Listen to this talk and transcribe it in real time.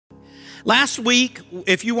Last week,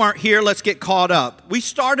 if you weren't here, let's get caught up. We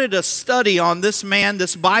started a study on this man,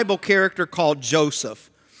 this Bible character called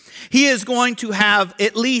Joseph. He is going to have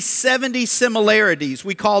at least 70 similarities.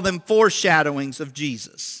 We call them foreshadowings of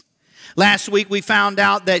Jesus. Last week, we found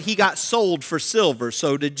out that he got sold for silver.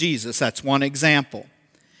 So did Jesus. That's one example.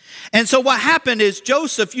 And so what happened is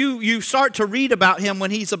Joseph, you start to read about him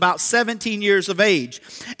when he's about 17 years of age.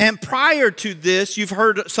 And prior to this, you've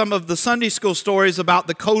heard some of the Sunday school stories about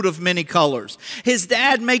the coat of many colors. His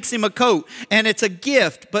dad makes him a coat, and it's a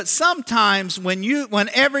gift. But sometimes when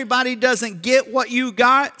everybody doesn't get what you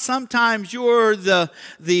got, sometimes you're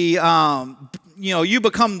you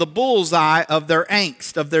become the bullseye of their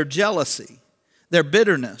angst, of their jealousy, their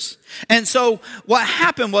bitterness. And so what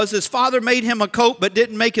happened was his father made him a coat but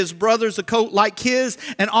didn't make his brothers a coat like his.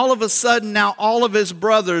 And all of a sudden now all of his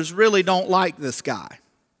brothers really don't like this guy.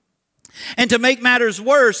 And to make matters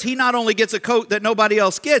worse, he not only gets a coat that nobody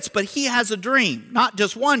else gets, but he has a dream. Not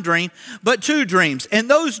just one dream, but two dreams. And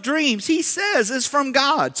those dreams, he says, is from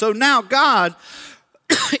God. So now God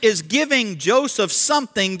is giving Joseph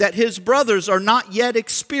something that his brothers are not yet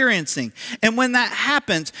experiencing. And when that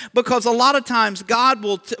happens, because a lot of times God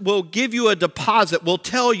will give you a deposit, will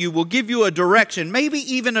tell you, will give you a direction, maybe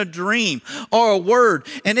even a dream or a word.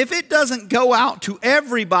 And if it doesn't go out to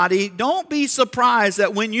everybody, don't be surprised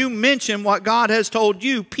that when you mention what God has told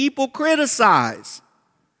you, people criticize.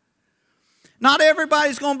 Not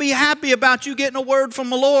everybody's going to be happy about you getting a word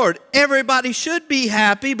from the Lord. Everybody should be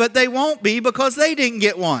happy, but they won't be because they didn't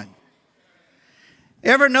get one.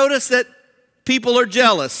 Ever notice that people are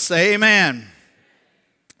jealous? Say amen.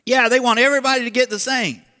 Yeah, they want everybody to get the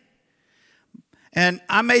same. And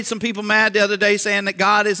I made some people mad the other day saying that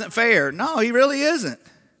God isn't fair. No, he really isn't.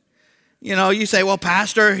 You know, you say, well,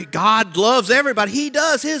 Pastor, God loves everybody. He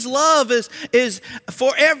does. His love is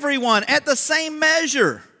for everyone at the same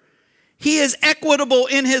measure. He is equitable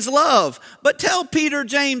in his love. But tell Peter,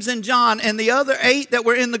 James, and John and the other 8 that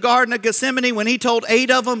were in the Garden of Gethsemane when he told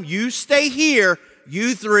 8 of them, you stay here,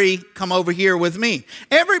 you 3 come over here with me.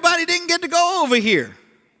 Everybody didn't get to go over here.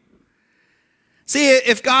 See,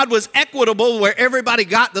 if God was equitable where everybody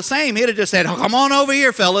got the same, he'd have just said, oh, come on over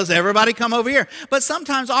here, fellas, everybody come over here. But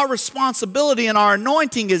sometimes our responsibility and our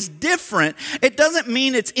anointing is different. It doesn't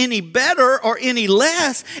mean it's any better or any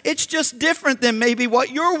less. It's just different than maybe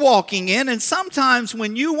what you're walking in. And sometimes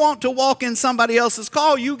when you want to walk in somebody else's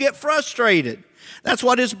call, you get frustrated. That's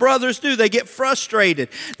what his brothers do. They get frustrated.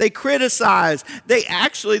 They criticize. They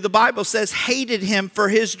actually, the Bible says, hated him for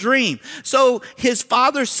his dream. So his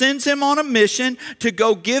father sends him on a mission to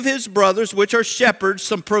go give his brothers, which are shepherds,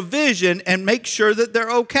 some provision and make sure that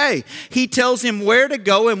they're okay. He tells him where to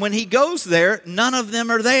go, and when he goes there, none of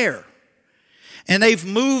them are there. And they've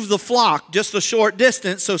moved the flock just a short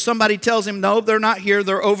distance, so somebody tells him, no, they're not here,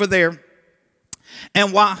 they're over there.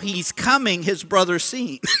 And while he's coming, his brothers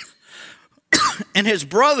see him. And his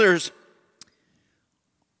brothers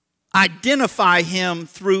identify him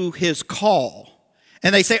through his call.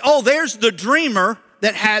 And they say, oh, there's the dreamer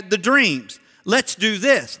that had the dreams. Let's do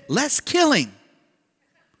this. Let's kill him.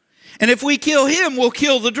 And if we kill him, we'll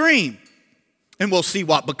kill the dream. And we'll see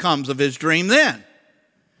what becomes of his dream then.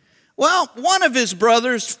 Well, one of his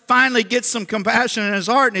brothers finally gets some compassion in his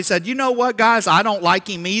heart. And he said, you know what, guys? I don't like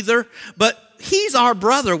him either. But he's our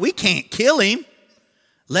brother. We can't kill him.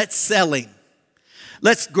 Let's sell him.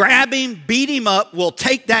 Let's grab him, beat him up. We'll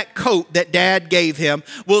take that coat that Dad gave him.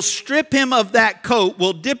 We'll strip him of that coat.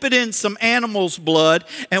 We'll dip it in some animal's blood.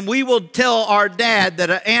 And we will tell our dad that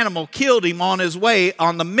an animal killed him on his way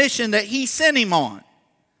on the mission that he sent him on.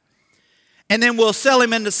 And then we'll sell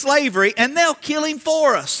him into slavery and they'll kill him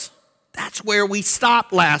for us. That's where we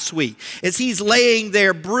stopped last week. As he's laying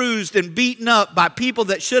there bruised and beaten up by people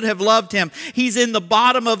that should have loved him. He's in the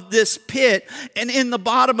bottom of this pit. And in the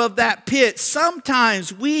bottom of that pit,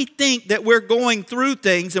 sometimes we think that we're going through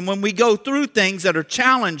things. And when we go through things that are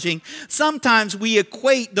challenging, sometimes we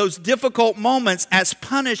equate those difficult moments as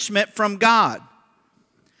punishment from God.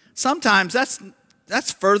 Sometimes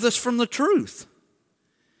that's furthest from the truth.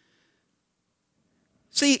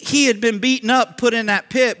 See, he had been beaten up, put in that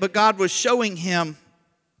pit, but God was showing him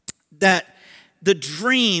that the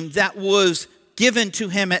dream that was given to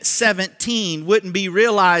him at 17 wouldn't be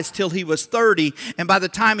realized till he was 30, and by the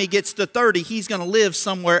time he gets to 30, he's going to live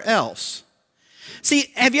somewhere else.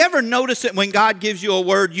 See, have you ever noticed that when God gives you a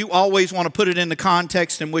word, you always want to put it in the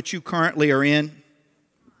context in which you currently are in?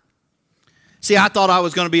 See, I thought I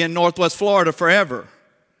was going to be in Northwest Florida forever.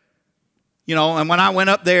 You know, and when I went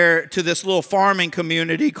up there to this little farming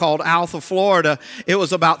community called Alpha, Florida, it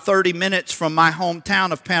was about 30 minutes from my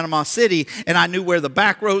hometown of Panama City, and I knew where the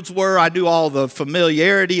back roads were. I knew all the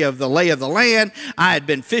familiarity of the lay of the land. I had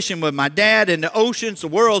been fishing with my dad in the oceans, the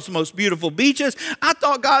world's most beautiful beaches. I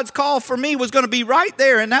thought God's call for me was going to be right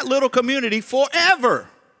there in that little community forever.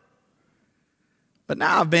 But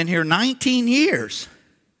now I've been here 19 years.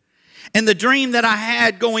 And the dream that I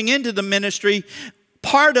had going into the ministry,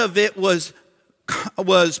 part of it was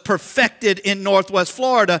perfected in Northwest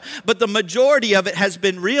Florida, but the majority of it has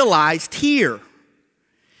been realized here.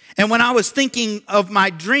 And when I was thinking of my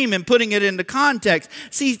dream and putting it into context,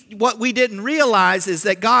 see, what we didn't realize is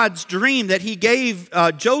that God's dream that he gave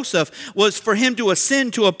Joseph was for him to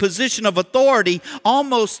ascend to a position of authority,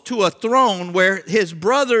 almost to a throne where his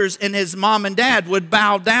brothers and his mom and dad would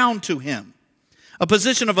bow down to him. A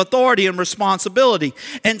position of authority and responsibility.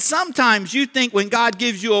 And sometimes you think when God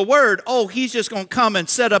gives you a word, oh, he's just going to come and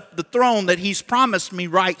set up the throne that he's promised me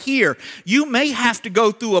right here. You may have to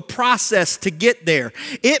go through a process to get there.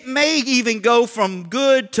 It may even go from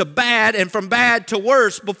good to bad and from bad to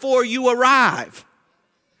worse before you arrive.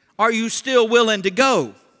 Are you still willing to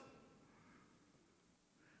go?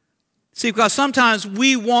 See, because sometimes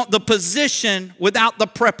we want the position without the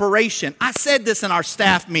preparation. I said this in our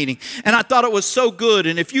staff meeting, and I thought it was so good.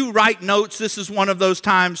 And if you write notes, this is one of those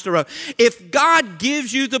times to write. If God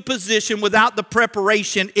gives you the position without the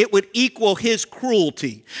preparation, it would equal his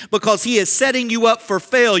cruelty, because he is setting you up for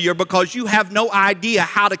failure because you have no idea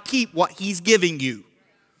how to keep what he's giving you.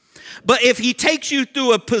 But if he takes you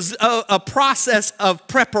through a process of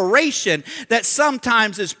preparation that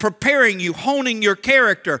sometimes is preparing you, honing your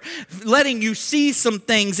character, letting you see some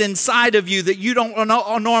things inside of you that you don't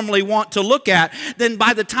normally want to look at, then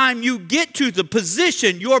by the time you get to the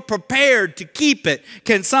position, you're prepared to keep it.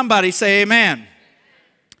 Can somebody say amen?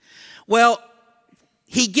 Well,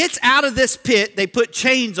 he gets out of this pit, they put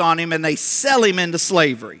chains on him, and they sell him into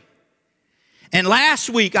slavery. And last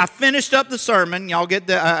week, I finished up the sermon. Y'all get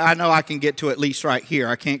the, I know I can get to at least right here.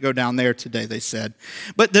 I can't go down there today, they said.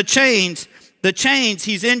 But the chains,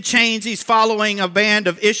 he's in chains. He's following a band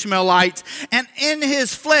of Ishmaelites. And in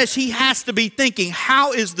his flesh, he has to be thinking,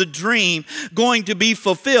 how is the dream going to be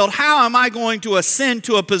fulfilled? How am I going to ascend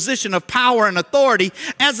to a position of power and authority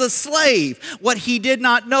as a slave? What he did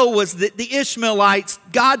not know was that the Ishmaelites,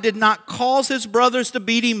 God did not cause his brothers to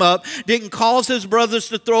beat him up, didn't cause his brothers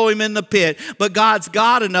to throw him in the pit, but God's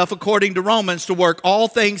God enough, according to Romans, to work all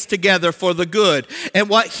things together for the good. And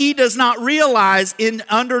what he does not realize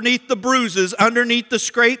underneath the bruises, underneath the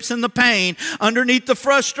scrapes and the pain, underneath the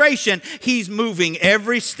frustration, he's moving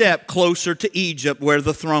every step closer to Egypt where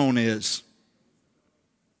the throne is.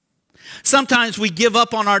 Sometimes we give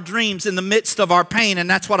up on our dreams in the midst of our pain, and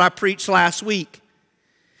that's what I preached last week.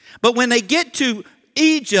 But when they get to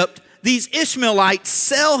Egypt, these Ishmaelites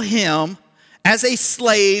sell him as a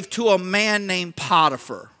slave to a man named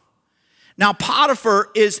Potiphar. Now, Potiphar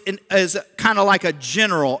is kind of like a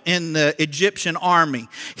general in the Egyptian army.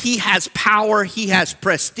 He has power, he has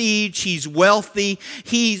prestige, he's wealthy,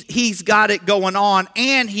 he's got it going on,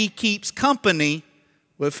 and he keeps company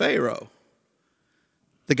with Pharaoh,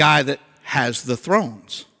 the guy that has the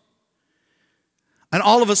thrones. And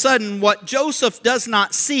all of a sudden, what Joseph does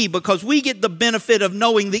not see, because we get the benefit of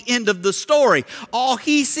knowing the end of the story, all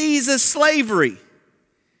he sees is slavery.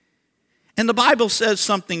 And the Bible says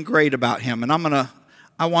something great about him, and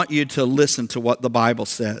I want you to listen to what the Bible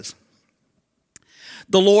says.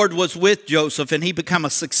 The Lord was with Joseph, and he became a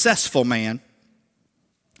successful man.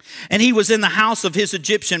 And he was in the house of his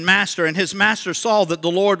Egyptian master, and his master saw that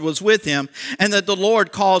the Lord was with him, and that the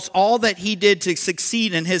Lord caused all that he did to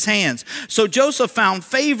succeed in his hands. So Joseph found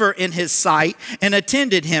favor in his sight and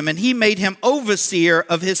attended him, and he made him overseer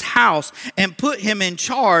of his house and put him in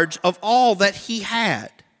charge of all that he had.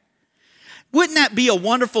 Wouldn't that be a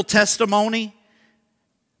wonderful testimony?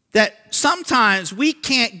 That sometimes we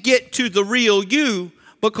can't get to the real you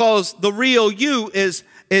because the real you is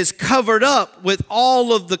covered up with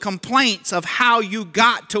all of the complaints of how you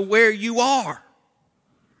got to where you are.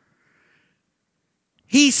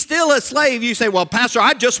 He's still a slave. You say, well, Pastor,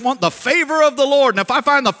 I just want the favor of the Lord. And if I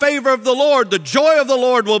find the favor of the Lord, the joy of the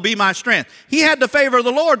Lord will be my strength. He had the favor of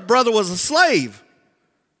the Lord. Brother was a slave.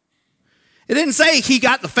 It didn't say he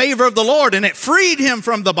got the favor of the Lord and it freed him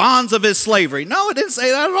from the bonds of his slavery. No, it didn't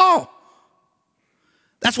say that at all.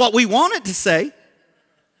 That's what we want it to say.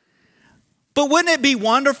 But wouldn't it be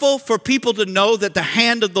wonderful for people to know that the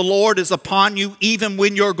hand of the Lord is upon you even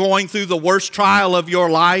when you're going through the worst trial of your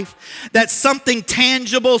life? That's something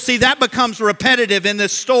tangible. See, that becomes repetitive in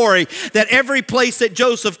this story, that every place that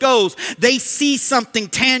Joseph goes, they see something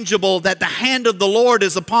tangible, that the hand of the Lord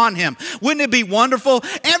is upon him. Wouldn't it be wonderful?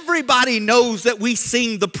 Everybody knows that we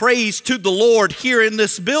sing the praise to the Lord here in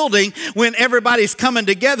this building when everybody's coming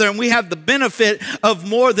together, and we have the benefit of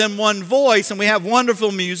more than one voice, and we have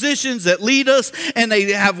wonderful musicians that lead us, and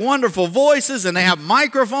they have wonderful voices, and they have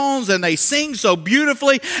microphones, and they sing so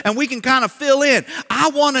beautifully, and we can kind of fill in. I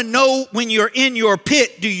want to know, when you're in your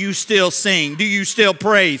pit, do you still sing? Do you still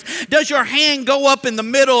praise? Does your hand go up in the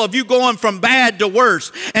middle of you going from bad to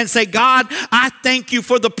worse and say, God, I thank you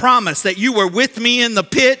for the promise that you were with me in the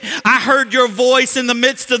pit. I heard your voice in the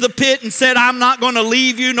midst of the pit and said, I'm not going to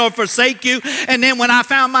leave you nor forsake you. And then when I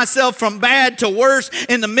found myself from bad to worse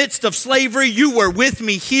in the midst of slavery, you were with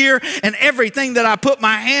me here, and everything that I put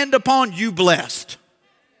my hand upon, you blessed.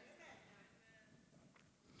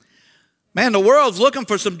 Man, the world's looking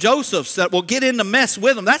for some Josephs that will get in the mess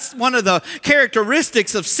with them. That's one of the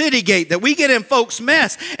characteristics of Citygate, that we get in folks'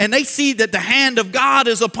 mess and they see that the hand of God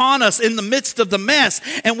is upon us in the midst of the mess,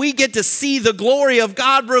 and we get to see the glory of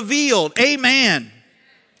God revealed. Amen.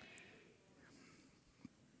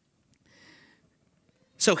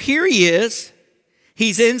 So here he is.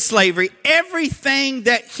 He's in slavery. Everything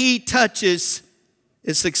that he touches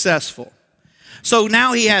is successful. So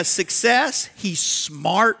now he has success. He's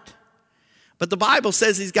smart. But the Bible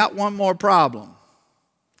says he's got one more problem.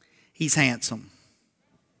 He's handsome.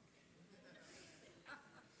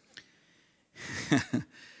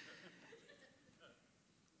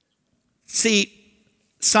 See,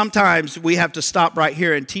 sometimes we have to stop right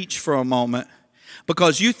here and teach for a moment,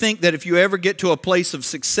 because you think that if you ever get to a place of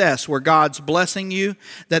success where God's blessing you,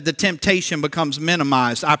 that the temptation becomes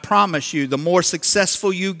minimized. I promise you, the more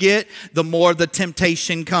successful you get, the more the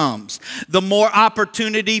temptation comes. The more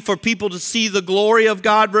opportunity for people to see the glory of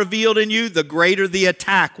God revealed in you, the greater the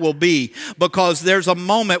attack will be, because there's a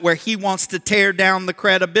moment where he wants to tear down the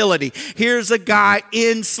credibility. Here's a guy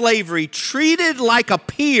in slavery, treated like a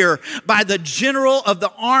peer by the general of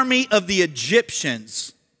the army of the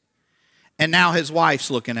Egyptians. And now his wife's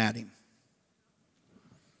looking at him,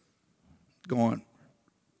 going,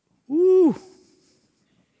 ooh.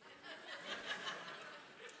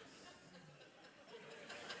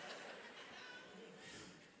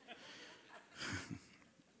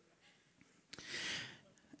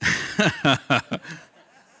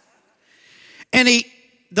 And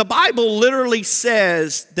the Bible literally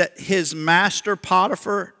says that his master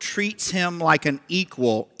Potiphar treats him like an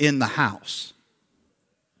equal in the house.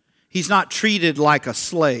 He's not treated like a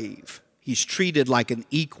slave. He's treated like an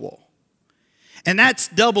equal. And that's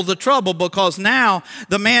double the trouble, because now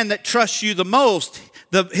the man that trusts you the most,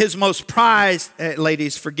 his most prized,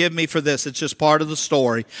 ladies, forgive me for this, it's just part of the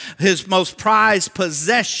story. His most prized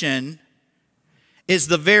possession is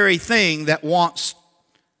the very thing that wants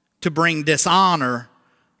to bring dishonor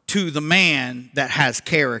to the man that has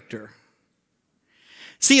character.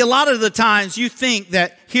 See, a lot of the times you think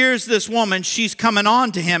that here's this woman, she's coming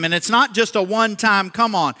on to him, and it's not just a one-time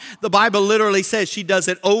come on. The Bible literally says she does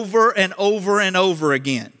it over and over and over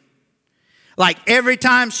again. Like every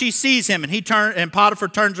time she sees him and Potiphar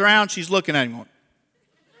turns around, she's looking at him.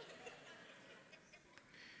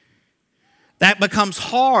 That becomes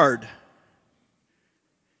hard.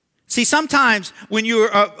 See, sometimes when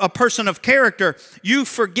you're a person of character, you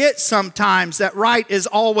forget sometimes that right is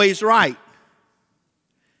always right.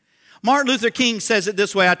 Martin Luther King says it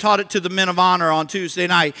this way. I taught it to the men of honor on Tuesday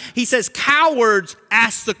night. He says, cowards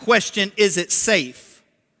ask the question, is it safe?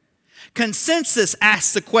 Consensus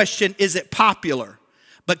asks the question, is it popular?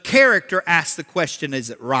 But character asks the question, is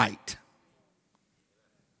it right?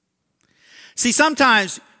 See,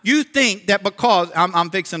 sometimes you think that because I'm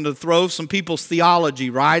fixing to throw some people's theology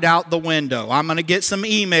right out the window. I'm going to get some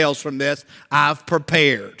emails from this. I've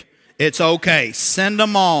prepared. It's okay. Send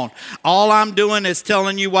them on. All I'm doing is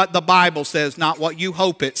telling you what the Bible says, not what you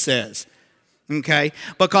hope it says. Okay?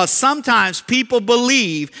 Because sometimes people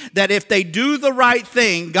believe that if they do the right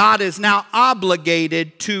thing, God is now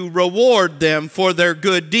obligated to reward them for their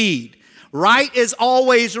good deed. Right is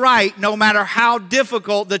always right, no matter how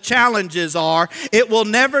difficult the challenges are. It will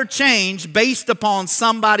never change based upon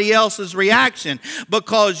somebody else's reaction,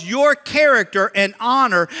 because your character and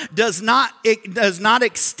honor does not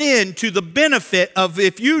extend to the benefit of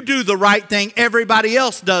if you do the right thing, everybody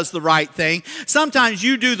else does the right thing. Sometimes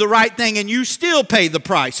you do the right thing and you still pay the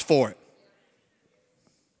price for it.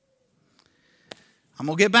 I'm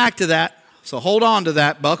going to get back to that, so hold on to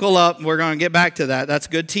that. Buckle up, and we're going to get back to that. That's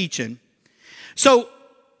good teaching. So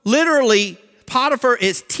literally, Potiphar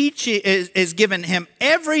is teaching, is giving him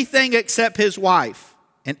everything except his wife.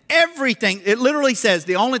 And everything, it literally says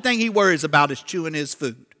the only thing he worries about is chewing his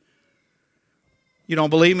food. You don't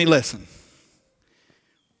believe me? Listen.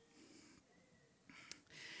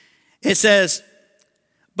 It says,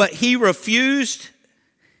 but he refused.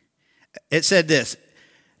 It said this.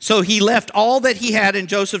 So he left all that he had in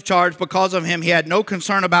Joseph's charge. Because of him, he had no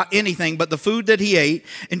concern about anything but the food that he ate.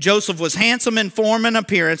 And Joseph was handsome in form and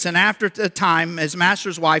appearance. And after a time, his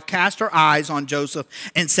master's wife cast her eyes on Joseph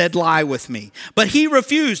and said, lie with me. But he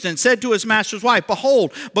refused and said to his master's wife,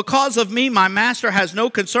 behold, because of me, my master has no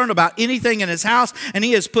concern about anything in his house, and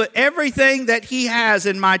he has put everything that he has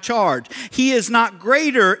in my charge. He is not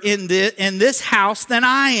greater in this house than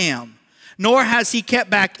I am. Nor has he kept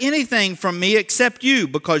back anything from me except you,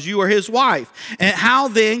 because you are his wife. And how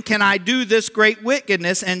then can I do this great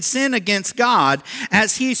wickedness and sin against God?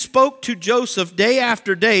 As he spoke to Joseph day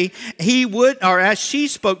after day, as she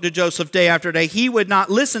spoke to Joseph day after day, he would not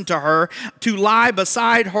listen to her to lie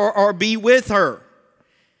beside her or be with her.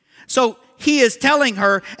 So he is telling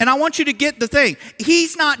her, and I want you to get the thing.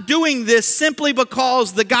 He's not doing this simply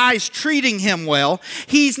because the guy's treating him well.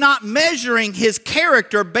 He's not measuring his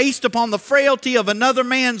character based upon the frailty of another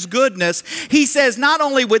man's goodness. He says, not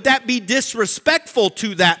only would that be disrespectful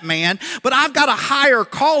to that man, but I've got a higher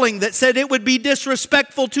calling that said it would be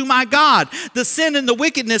disrespectful to my God. The sin and the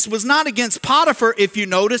wickedness was not against Potiphar, if you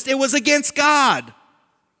noticed. It was against God.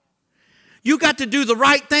 You got to do the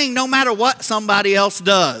right thing no matter what somebody else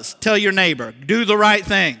does. Tell your neighbor, do the right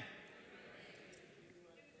thing.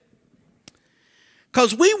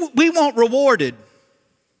 Because we want rewarded.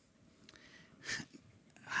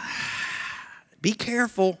 Be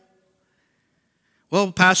careful.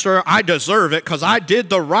 Well, Pastor, I deserve it because I did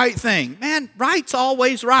the right thing. Man, right's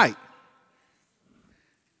always right.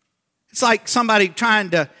 It's like somebody trying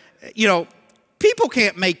to, people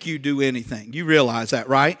can't make you do anything. You realize that,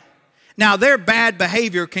 right? Now, their bad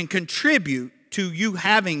behavior can contribute to you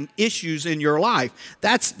having issues in your life.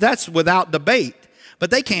 That's without debate. But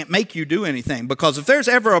they can't make you do anything, because if there's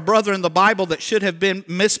ever a brother in the Bible that should have been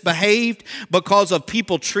misbehaved because of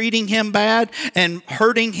people treating him bad and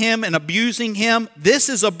hurting him and abusing him, this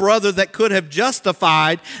is a brother that could have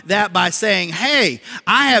justified that by saying, hey,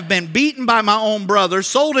 I have been beaten by my own brother,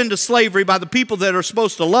 sold into slavery by the people that are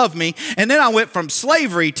supposed to love me, and then I went from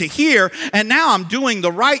slavery to here, and now I'm doing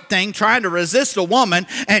the right thing, trying to resist a woman,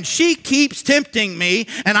 and she keeps tempting me,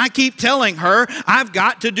 and I keep telling her I've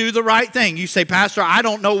got to do the right thing. You say, Pastor, I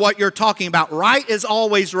don't know what you're talking about. Right is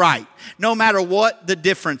always right, no matter what the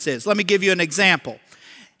difference is. Let me give you an example.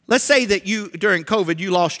 Let's say that during COVID, you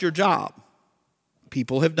lost your job.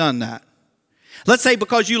 People have done that. Let's say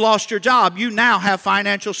because you lost your job, you now have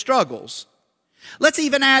financial struggles. Let's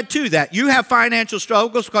even add to that. You have financial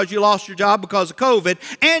struggles because you lost your job because of COVID,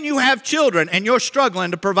 and you have children, and you're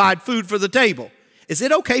struggling to provide food for the table. Is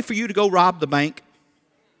it okay for you to go rob the bank?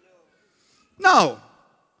 No.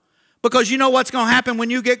 Because you know what's going to happen when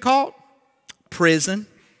you get caught? Prison.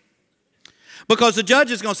 Because the judge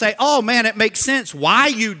is going to say, oh man, it makes sense why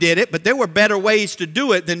you did it, but there were better ways to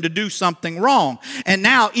do it than to do something wrong. And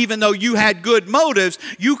now, even though you had good motives,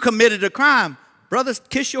 you committed a crime. Brothers,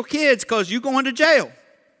 kiss your kids because you're going to jail.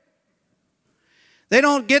 They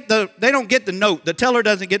don't get the note. The teller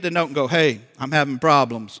doesn't get the note and go, hey, I'm having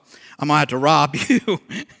problems. I'm going to have to rob you.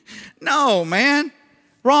 No, man.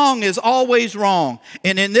 Wrong is always wrong.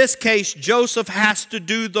 And in this case, Joseph has to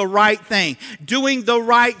do the right thing. Doing the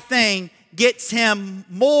right thing gets him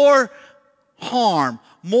more harm,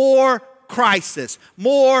 more crisis,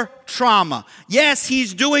 more trauma. Yes,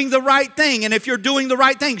 he's doing the right thing. And if you're doing the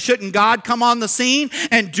right thing, shouldn't God come on the scene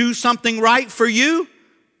and do something right for you?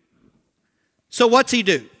 So what's he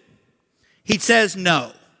do? He says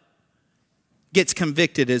no. Gets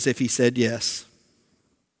convicted as if he said yes.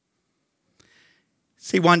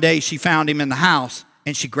 See, one day she found him in the house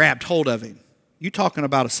and she grabbed hold of him. You talking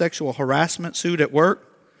about a sexual harassment suit at work?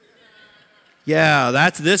 Yeah,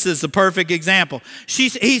 this is the perfect example.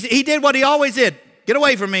 He did what he always did. Get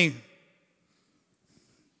away from me.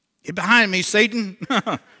 Get behind me, Satan.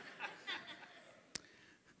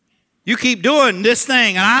 You keep doing this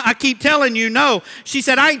thing, and I keep telling you no. She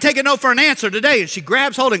said, I ain't taking no for an answer today. And she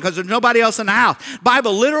grabs hold of him because there's nobody else in the house.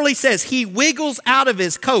 Bible literally says he wiggles out of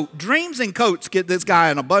his coat. Dreams and coats get this guy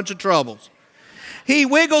in a bunch of troubles. He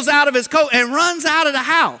wiggles out of his coat and runs out of the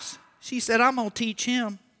house. She said, I'm going to teach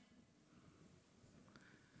him.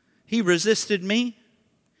 He resisted me.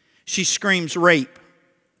 She screams rape.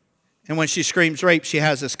 And when she screams rape, she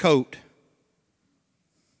has his coat.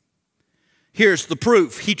 Here's the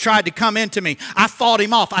proof. He tried to come into me. I fought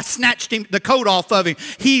him off. I snatched the coat off of him.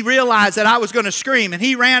 He realized that I was going to scream, and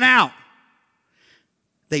he ran out.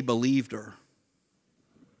 They believed her.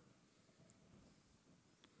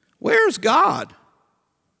 Where's God?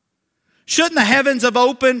 Shouldn't the heavens have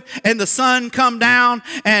opened and the sun come down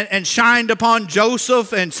and shined upon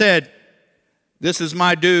Joseph and said, this is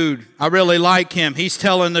my dude. I really like him. He's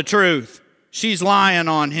telling the truth. She's lying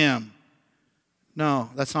on him. No,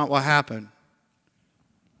 that's not what happened.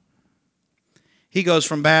 He goes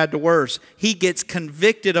from bad to worse. He gets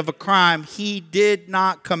convicted of a crime he did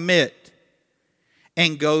not commit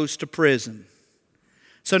and goes to prison.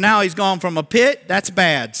 So now he's gone from a pit, that's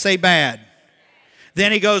bad. Say bad.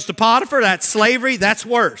 Then he goes to Potiphar, that's slavery, that's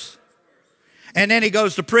worse. And then he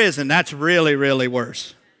goes to prison, that's really, really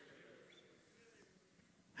worse.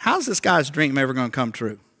 How's this guy's dream ever going to come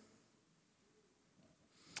true?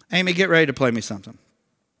 Amy, get ready to play me something.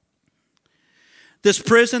 This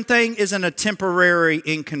prison thing isn't a temporary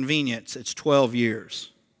inconvenience. It's 12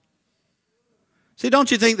 years. See,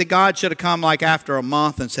 don't you think that God should have come like after a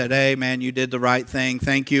month and said, hey, man, you did the right thing.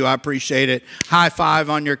 Thank you. I appreciate it. High five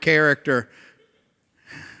on your character.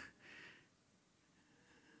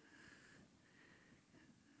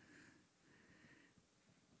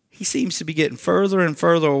 He seems to be getting further and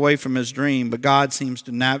further away from his dream, but God seems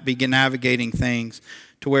to be navigating things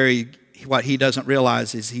to where what he doesn't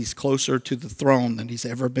realize is he's closer to the throne than he's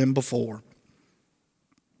ever been before.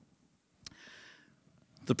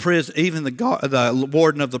 Even the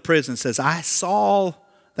warden of the prison says, I saw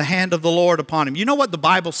the hand of the Lord upon him. You know what the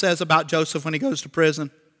Bible says about Joseph when he goes to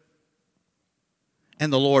prison?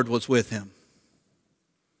 And the Lord was with him.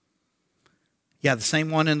 Yeah, the same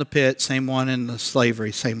one in the pit, same one in the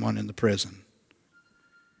slavery, same one in the prison.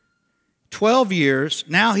 12 years,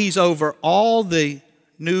 now he's over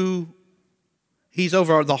he's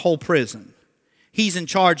over the whole prison. He's in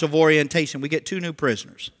charge of orientation. We get 2 new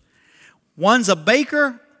prisoners. One's a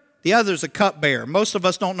baker, the other's a cupbearer. Most of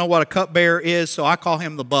us don't know what a cupbearer is, so I call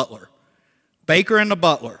him the butler. Baker and the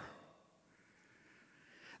butler.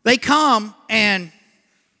 They come and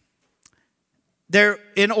they're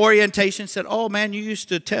in orientation, said, oh, man, you used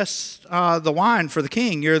to test the wine for the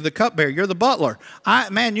king. You're the cupbearer. You're the butler.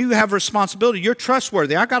 Man, you have responsibility. You're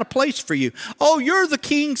trustworthy. I got a place for you. Oh, you're the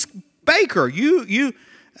king's baker. We've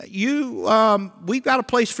got a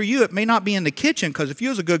place for you. It may not be in the kitchen, because if you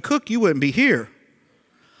was a good cook, you wouldn't be here.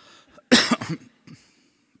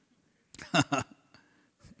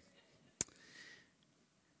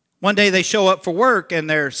 One day they show up for work and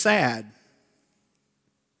they're sad.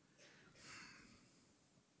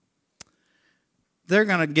 They're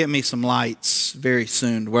going to get me some lights very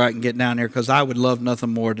soon where I can get down there, because I would love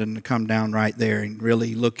nothing more than to come down right there and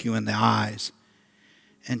really look you in the eyes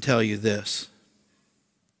and tell you this.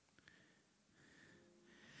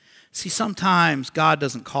 See, sometimes God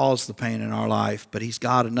doesn't cause the pain in our life, but He's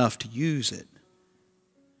God enough to use it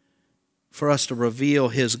for us to reveal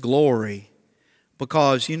His glory.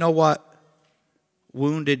 Because you know what?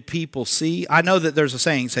 Wounded people see. I know that there's a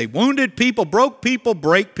saying, say, wounded people, broke people,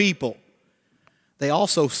 break people. They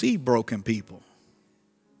also see broken people.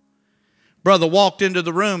 Brother walked into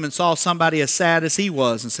the room and saw somebody as sad as he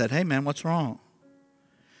was and said, hey man, what's wrong?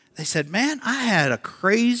 They said, man, I had a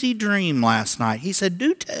crazy dream last night. He said,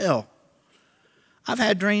 do tell. I've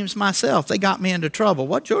had dreams myself. They got me into trouble.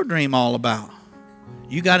 What's your dream all about?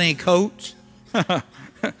 You got any coats? That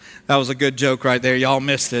was a good joke right there. Y'all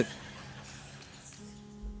missed it.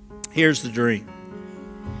 Here's the dream.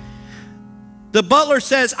 The butler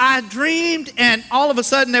says, I dreamed, and all of a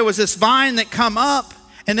sudden there was this vine that come up,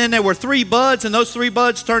 and then there were 3 buds, and those 3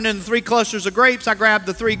 buds turned into 3 clusters of grapes. I grabbed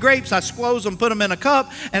the 3 grapes, I squoze them, put them in a cup,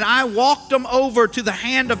 and I walked them over to the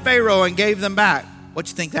hand of Pharaoh and gave them back. What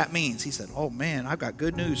do you think that means? He said, oh man, I've got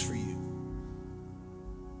good news for you.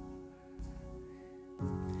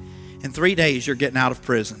 In 3 days, you're getting out of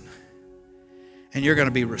prison, and you're going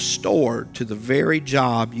to be restored to the very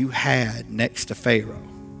job you had next to Pharaoh.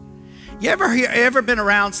 You ever been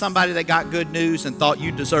around somebody that got good news and thought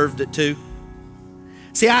you deserved it too?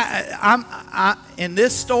 See, in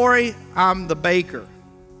this story, I'm the baker.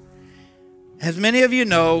 As many of you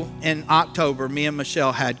know, in October, me and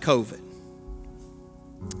Michelle had COVID.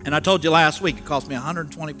 And I told you last week, it cost me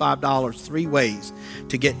 $125 3 ways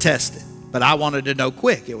to get tested. But I wanted to know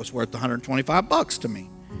quick. It was worth $125 to me.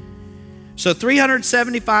 So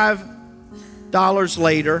 $375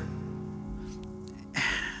 later.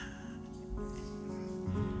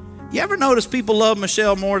 You ever notice people love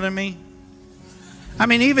Michelle more than me? I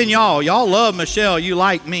mean, even y'all love Michelle, you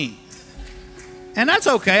like me. And that's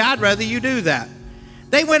okay, I'd rather you do that.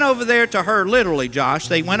 They went over there to her, literally, Josh.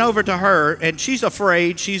 They went over to her, and she's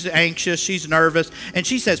afraid, she's anxious, she's nervous, and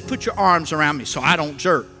she says, put your arms around me so I don't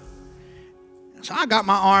jerk. So I got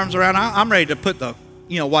my arms around her. I'm ready to put the,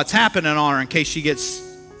 what's happening on her in case she gets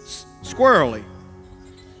squirrely.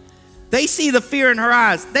 They see the fear in her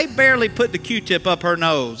eyes. They barely put the Q-tip up her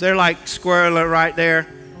nose. They're like squirreling right there.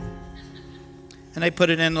 And they put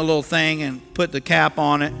it in the little thing and put the cap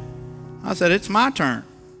on it. I said, it's my turn.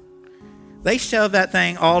 They shoved that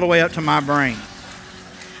thing all the way up to my brain.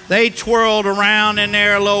 They twirled around in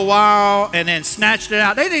there a little while and then snatched it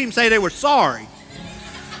out. They didn't even say they were sorry.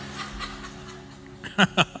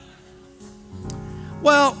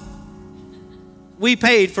 Well, we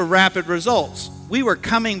paid for rapid results. We were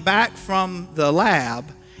coming back from the lab,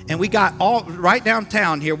 and we got right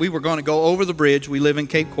downtown here. We were going to go over the bridge. We live in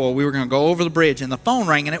Cape Coral. We were going to go over the bridge, and the phone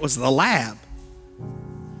rang, and it was the lab.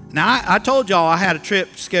 Now, I told y'all I had a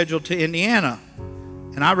trip scheduled to Indiana,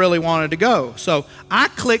 and I really wanted to go. So I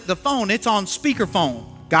clicked the phone. It's on speakerphone.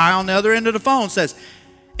 Guy on the other end of the phone says,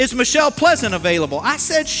 is Michelle Pleasant available? I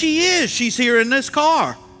said, she is. She's here in this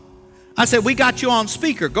car. I said, we got you on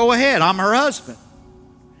speaker. Go ahead. I'm her husband.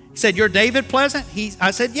 He said, you're David Pleasant?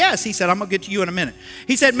 I said, yes. He said, I'm going to get to you in a minute.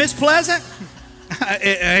 He said, Miss Pleasant?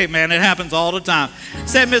 Hey, man, it happens all the time. He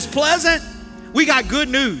said, Miss Pleasant, we got good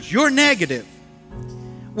news. You're negative.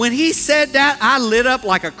 When he said that, I lit up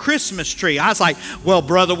like a Christmas tree. I was like, well,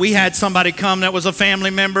 brother, we had somebody come that was a family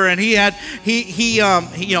member, and he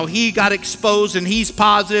got exposed, and he's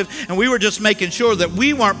positive, and we were just making sure that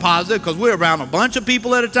we weren't positive because we were around a bunch of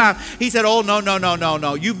people at a time. He said, oh,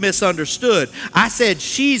 no, you've misunderstood. I said,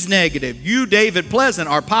 she's negative. You, David Pleasant,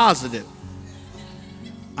 are positive.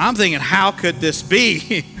 I'm thinking, how could this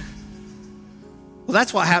be? Well,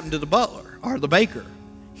 that's what happened to the butler or the baker.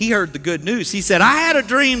 He heard the good news. He said, I had a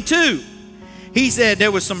dream too. He said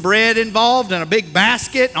there was some bread involved in a big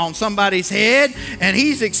basket on somebody's head, and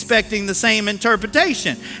he's expecting the same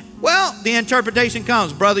interpretation. Well, the interpretation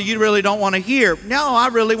comes, brother, you really don't want to hear. No, I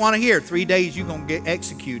really want to hear. 3 days, you're going to get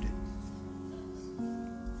executed.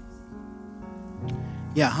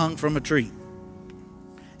 Yeah, hung from a tree.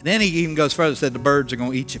 And then he even goes further and said the birds are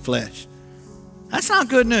going to eat your flesh. That's not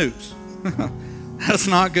good news. That's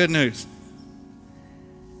not good news.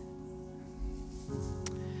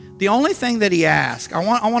 The only thing that he asked, I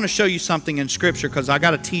want to show you something in Scripture because I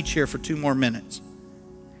got to teach here for 2 more minutes.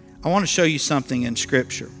 I want to show you something in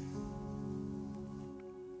Scripture.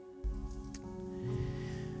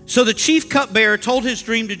 So the chief cupbearer told his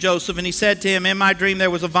dream to Joseph, and he said to him, in my dream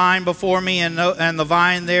there was a vine before me, and the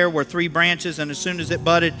vine there were 3 branches, and as soon as it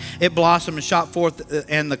budded, it blossomed and shot forth,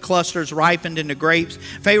 and the clusters ripened into grapes.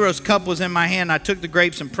 Pharaoh's cup was in my hand. I took the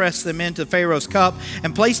grapes and pressed them into Pharaoh's cup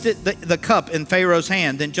and placed the cup in Pharaoh's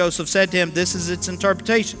hand. Then Joseph said to him, this is its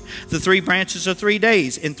interpretation. The 3 branches are 3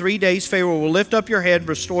 days. In 3 days Pharaoh will lift up your head,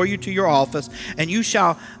 restore you to your office, and you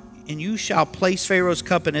shall place Pharaoh's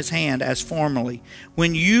cup in his hand as formerly.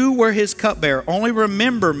 When you were his cupbearer, only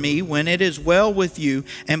remember me when it is well with you,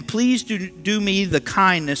 and please do me the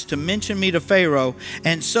kindness to mention me to Pharaoh,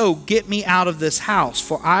 and so get me out of this house.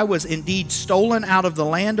 For I was indeed stolen out of the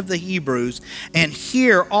land of the Hebrews, and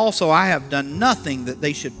here also I have done nothing that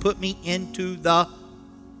they should put me into the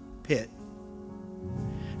pit.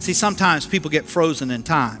 See, sometimes people get frozen in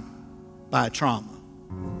time by a trauma.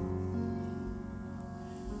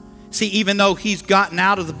 See, even though he's gotten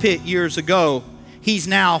out of the pit years ago, he's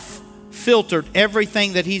now filtered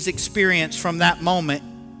everything that he's experienced from that moment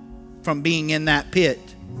from being in that pit.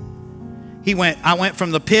 I went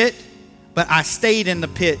from the pit, but I stayed in the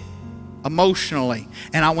pit emotionally.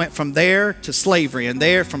 And I went from there to slavery, and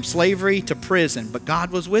there from slavery to prison. But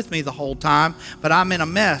God was with me the whole time, but I'm in a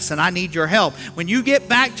mess, and I need your help. When you get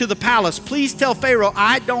back to the palace, please tell Pharaoh,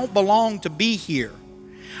 I don't belong to be here.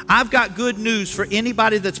 I've got good news for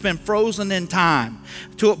anybody that's been frozen in time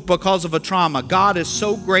because of a trauma. God is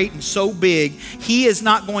so great and so big. He is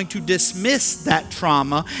not going to dismiss that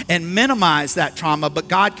trauma and minimize that trauma, but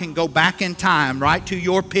God can go back in time right to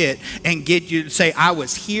your pit and get you to say, I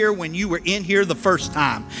was here when you were in here the first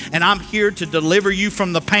time, and I'm here to deliver you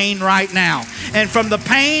from the pain right now. And from the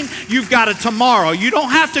pain, you've got a tomorrow. You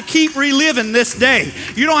don't have to keep reliving this day.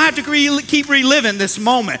 You don't have to keep reliving this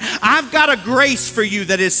moment. I've got a grace for you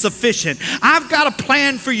that is sufficient. I've got a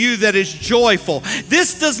plan for you that is joyful.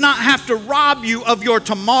 This does not have to rob you of your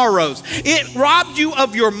tomorrows. It robbed you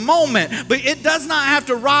of your moment, but it does not have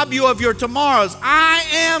to rob you of your tomorrows. I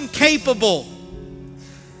am capable.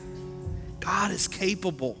 God is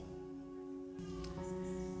capable.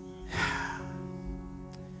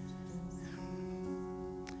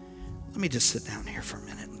 Let me just sit down here for a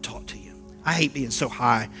minute and talk to you. I hate being so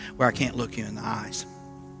high where I can't look you in the eyes.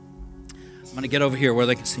 I'm going to get over here where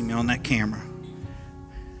they can see me on that camera.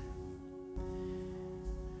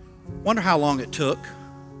 Wonder how long it took.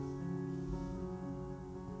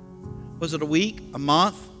 Was it a week, a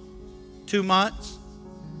month, 2 months,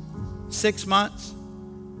 6 months?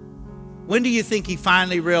 When do you think he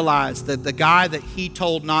finally realized that the guy that he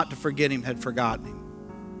told not to forget him had forgotten him?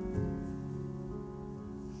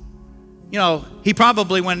 You know, he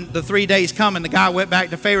probably, when the 3 days come and the guy went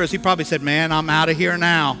back to Pharaoh's, he probably said, man, I'm out of here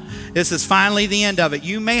now. This is finally the end of it.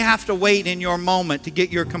 You may have to wait in your moment to get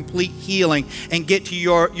your complete healing and get to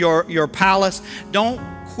your palace. Don't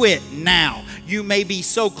quit now. You may be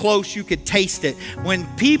so close you could taste it. When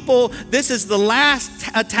people, this is the last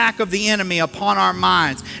attack of the enemy upon our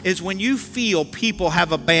minds, is when you feel people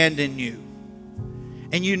have abandoned you.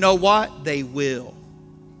 And you know what? They will.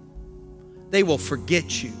 They will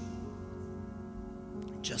forget you.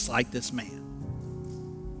 Just like this man.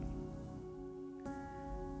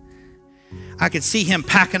 I could see him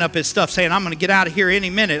packing up his stuff saying, I'm going to get out of here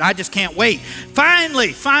any minute. I just can't wait.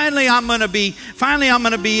 Finally I'm going to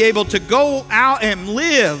be able to go out and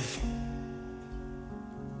live.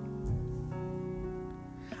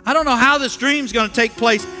 I don't know how this dream's going to take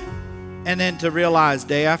place. And then to realize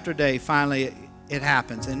day after day, finally it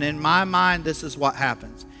happens. And in my mind, this is what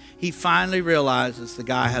happens. He finally realizes the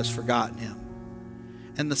guy has forgotten him.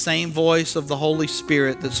 And the same voice of the Holy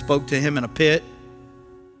Spirit that spoke to him in a pit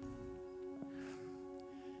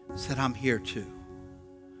said, I'm here too.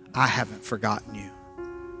 I haven't forgotten you.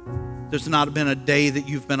 There's not been a day that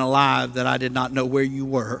you've been alive that I did not know where you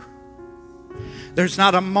were. There's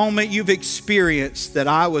not a moment you've experienced that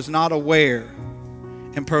I was not aware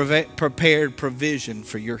and prepared provision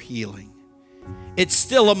for your healing. It's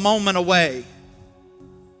still a moment away.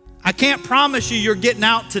 I can't promise you you're getting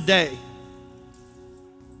out today.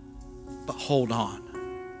 But hold on.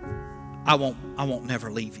 I won't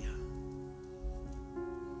never leave you.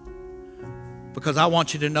 Because I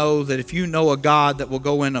want you to know that if you know a God that will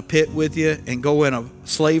go in a pit with you and go in a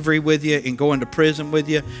slavery with you and go into prison with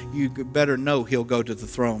you, you better know he'll go to the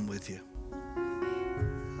throne with you.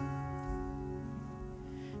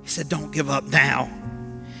 He said, don't give up now.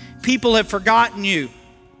 People have forgotten you.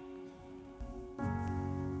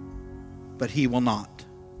 But he will not.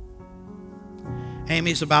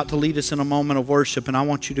 Amy's about to lead us in a moment of worship, and I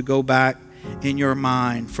want you to go back in your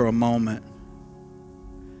mind for a moment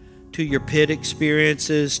to your pit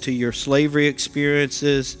experiences, to your slavery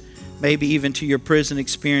experiences, maybe even to your prison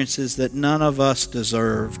experiences that none of us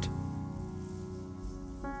deserved.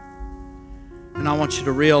 And I want you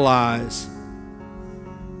to realize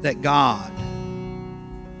that God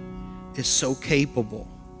is so capable,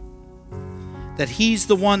 that he's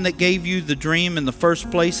the one that gave you the dream in the first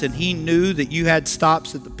place, and he knew that you had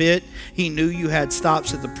stops at the pit. He knew you had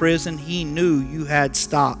stops at the prison. He knew you had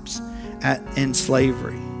stops in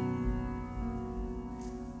slavery.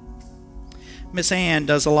 Miss Ann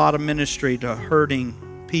does a lot of ministry to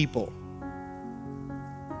hurting people.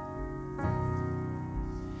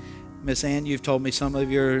 Miss Ann, you've told me some of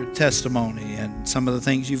your testimony and some of the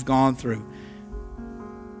things you've gone through.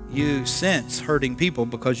 You sense hurting people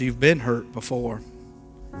because you've been hurt before.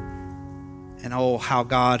 And oh, how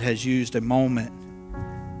God has used a moment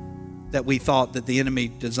that we thought that the enemy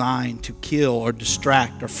designed to kill or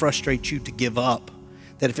distract or frustrate you to give up.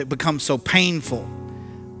 That if it becomes so painful.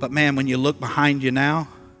 But man, when you look behind you now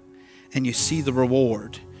and you see the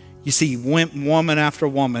reward, you see woman after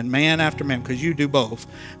woman, man after man, because you do both,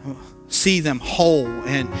 see them whole.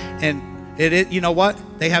 And you know what?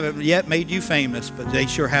 They haven't yet made you famous, but they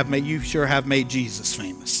sure have made, you sure have made Jesus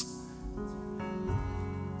famous.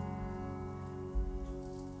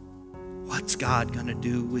 What's God going to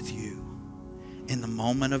do with you in the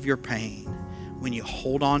moment of your pain when you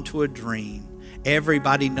hold on to a dream?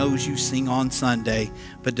 Everybody knows you sing on Sunday,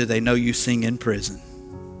 but do they know you sing in prison?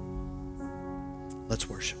 Let's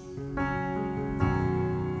worship.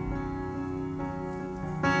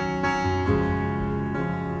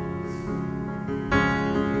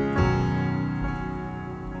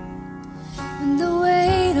 When the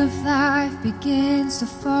weight of life begins to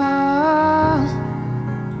fall,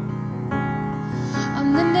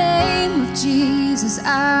 on the name of Jesus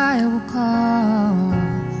I will call.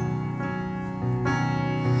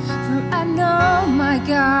 I know my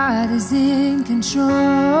God is in control,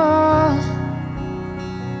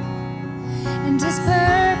 and his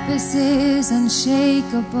purpose is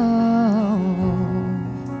unshakable.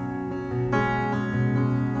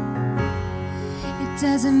 It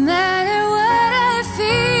doesn't matter what I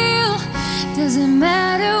feel, doesn't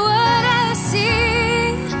matter what I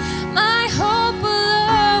see, my hope will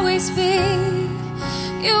always be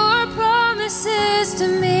your promises to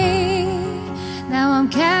me.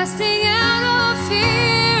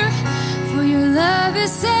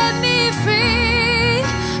 has set me free.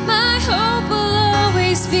 My hope will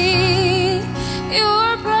always be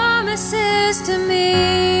your promises to me.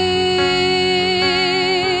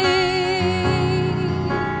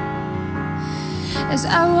 As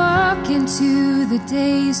I walk into the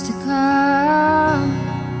days to come,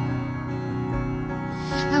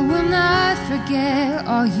 I will not forget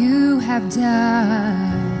all you have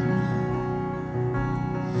done.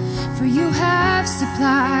 For you have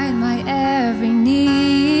supplied my every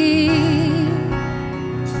need,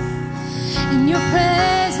 and your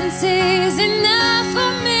presence is enough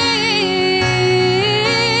for me.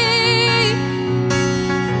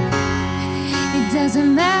 It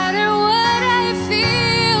doesn't matter what I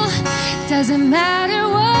feel, it doesn't matter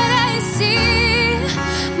what I see.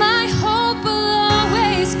 My hope will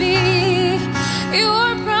always be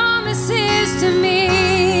your promises to me.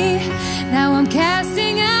 Now I'm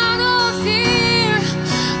casting out all fear,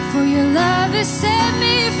 for your love has set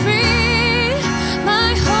me free.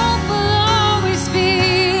 My hope will always be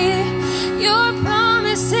your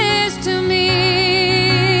promises to me.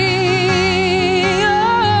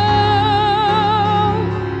 Oh,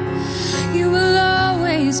 you will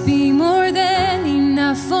always be more than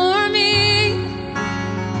enough for me.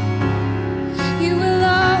 You will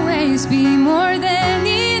always be more than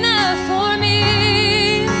enough for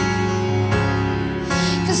me.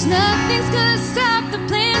 'Cause nothing's gonna stop the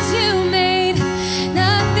plans you made.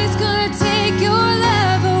 Nothing's gonna take your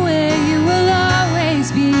love away. You will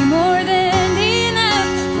always be more than enough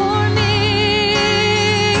for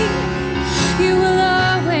me. You will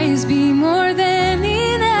always be more than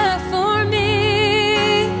enough for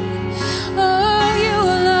me. Oh, you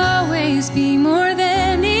will always be more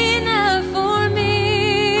than enough for me.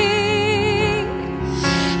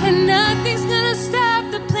 And nothing's gonna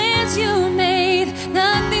stop the plans you made.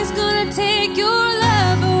 Nothing's gonna take your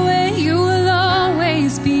love away. You will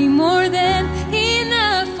always be more than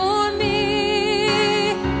enough for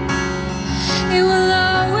me. It will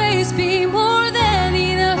always be more than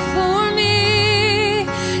enough for me.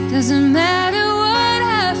 Doesn't matter what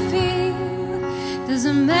I feel,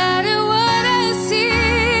 doesn't matter what I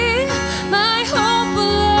see. My hope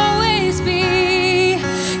will always be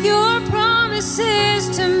your promises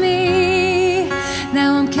to me.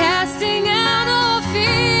 Now I'm casting out all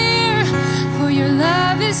fear, for your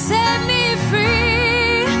love has set me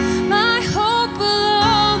free. My hope will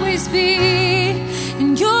always be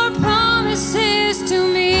in your promises to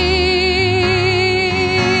me.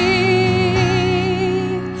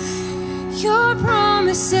 Your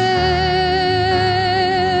promises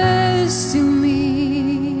to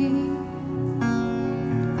me.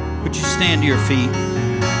 Would you stand to your feet?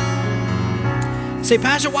 Say,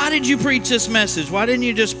 Pastor, why did you preach this message? Why didn't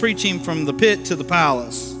you just preach him from the pit to the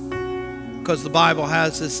palace? Because the Bible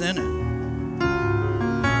has this in it.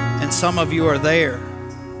 And some of you are there.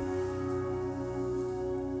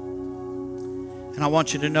 And I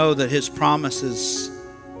want you to know that his promises,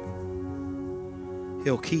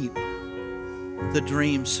 he'll keep. The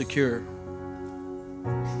dream secure.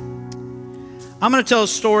 I'm going to tell a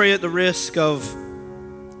story at the risk of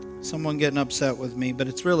someone getting upset with me, but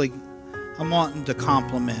it's really, I'm wanting to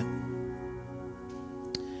compliment.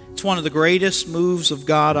 It's one of the greatest moves of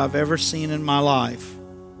God I've ever seen in my life.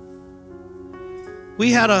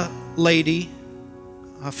 We had a lady,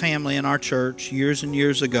 a family in our church years and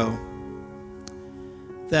years ago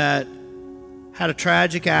that had a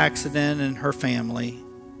tragic accident in her family,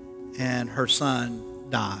 and her son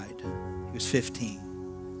died. He was 15.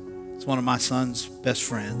 It's one of my son's best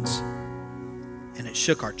friends. And it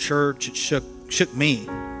shook our church. It shook me.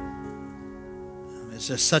 It's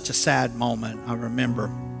just such a sad moment, I remember.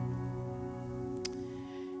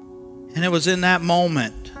 And it was in that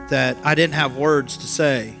moment that I didn't have words to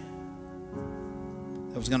say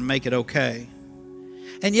that was going to make it okay.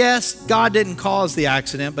 And yes, God didn't cause the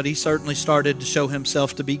accident, but he certainly started to show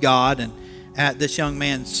himself to be God. And at this young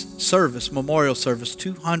man's service, memorial service,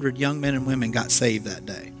 200 young men and women got saved that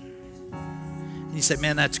day. And you said,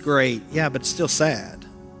 man, that's great. Yeah, but it's still sad.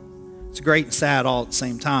 It's great and sad all at the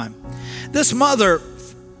same time. This mother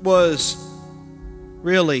was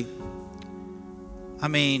really,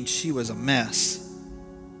 she was a mess.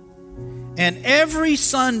 And every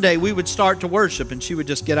Sunday we would start to worship, and she would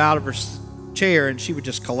just get out of her chair and she would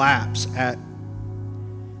just collapse at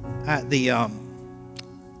the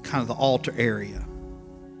kind of the altar area.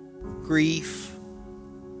 Grief,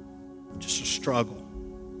 just a struggle.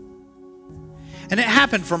 And it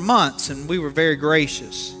happened for months, and we were very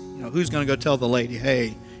gracious. You know, who's going to go tell the lady,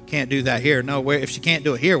 hey, can't do that here? No, if she can't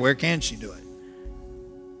do it here, where can she do it?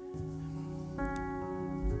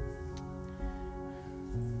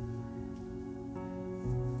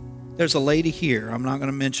 There's a lady here. I'm not going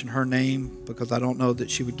to mention her name because I don't know that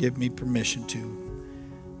she would give me permission to,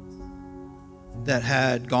 that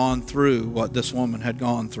had gone through what this woman had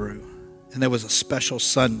gone through. And there was a special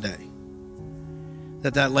Sunday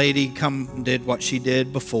that lady come and did what she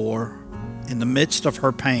did before. In the midst of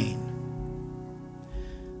her pain,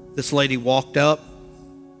 this lady walked up,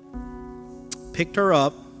 picked her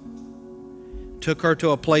up, took her to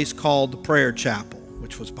a place called the prayer chapel,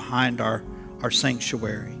 which was behind our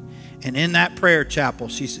sanctuary. And in that prayer chapel,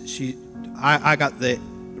 I got the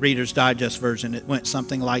Reader's Digest version. It went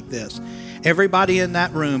something like this. Everybody in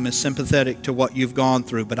that room is sympathetic to what you've gone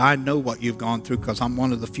through, but I know what you've gone through because I'm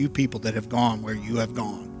one of the few people that have gone where you have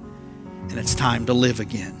gone. And it's time to live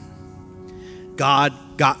again. God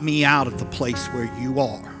got me out of the place where you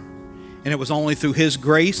are. And it was only through His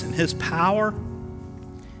grace and His power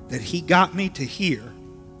that He got me to here.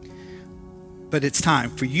 But it's time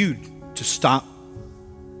for you to stop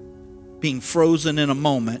being frozen in a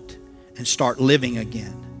moment and start living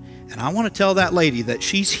again. And I want to tell that lady that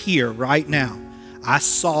she's here right now. I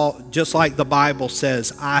saw, just like the Bible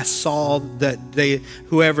says, I saw that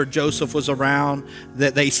whoever Joseph was around,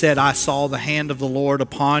 that they said, I saw the hand of the Lord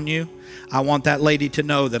upon you. I want that lady to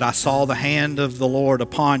know that I saw the hand of the Lord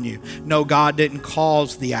upon you. No, God didn't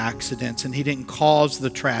cause the accidents and He didn't cause the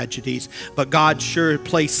tragedies, but God sure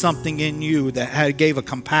placed something in you that gave a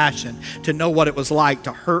compassion to know what it was like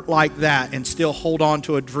to hurt like that and still hold on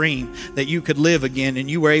to a dream that you could live again, and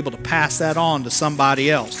you were able to pass that on to somebody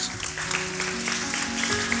else.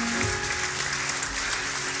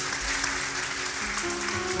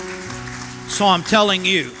 So I'm telling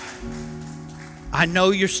you, I know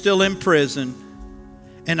you're still in prison,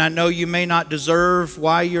 and I know you may not deserve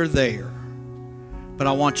why you're there, but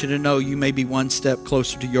I want you to know you may be one step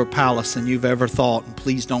closer to your palace than you've ever thought, and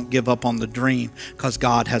please don't give up on the dream, because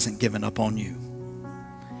God hasn't given up on you.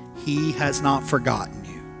 He has not forgotten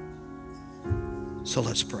you. So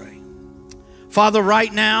let's pray. Father,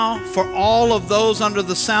 right now, for all of those under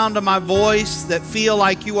the sound of my voice that feel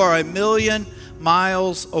like you are a million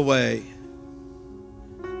miles away,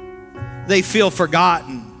 they feel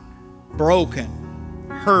forgotten, broken,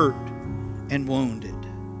 hurt, and wounded.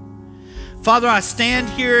 Father, I stand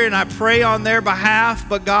here and I pray on their behalf,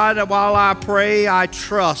 but God, while I pray, I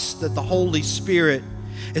trust that the Holy Spirit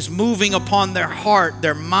is moving upon their heart,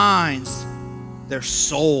 their minds, their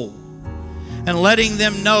soul, and letting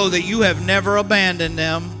them know that you have never abandoned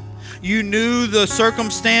them. You knew the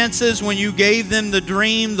circumstances when you gave them the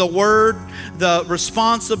dream, the word, the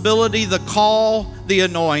responsibility, the call, the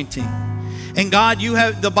anointing. And God,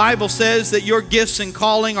 the Bible says that your gifts and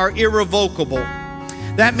calling are irrevocable.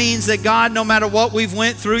 That means that God, no matter what we've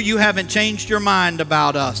went through, you haven't changed your mind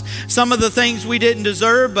about us. Some of the things we didn't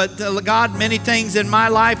deserve, but God, many things in my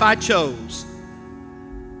life I chose.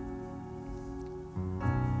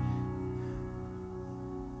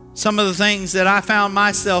 Some of the things that I found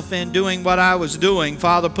myself in doing what I was doing,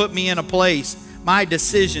 Father, put me in a place. My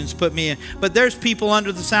decisions put me in. But there's people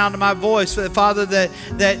under the sound of my voice, Father, that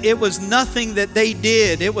it was nothing that they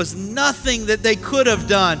did. It was nothing that they could have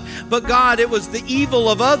done. But God, it was the evil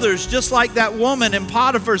of others, just like that woman in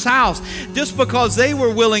Potiphar's house. Just because they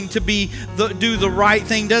were willing to do the right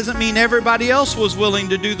thing doesn't mean everybody else was willing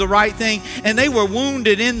to do the right thing. And they were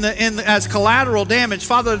wounded as collateral damage.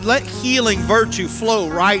 Father, let healing virtue flow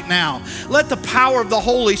right now. Let the power of the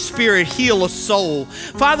Holy Spirit heal a soul.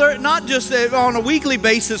 Father, not just on a weekly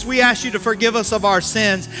basis, we ask you to forgive us of our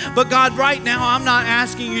sins. But God, right now, I'm not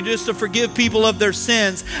asking you just to forgive people of their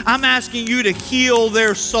sins. I'm asking you to heal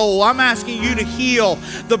their soul. I'm asking you to heal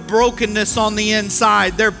the brokenness on the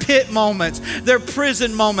inside, their pit moments, their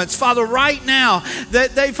prison moments. Father, right now,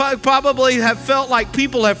 that they probably have felt like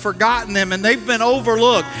people have forgotten them and they've been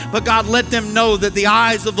overlooked. But God, let them know that the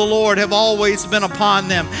eyes of the Lord have always been upon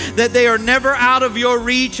them, that they are never out of your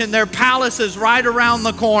reach and their palace is right around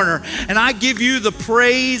the corner. And I give you the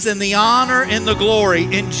praise and the honor and the glory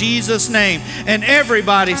in Jesus' name. And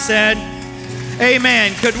everybody said,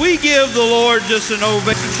 amen. Could we give the Lord just an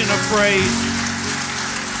ovation of praise?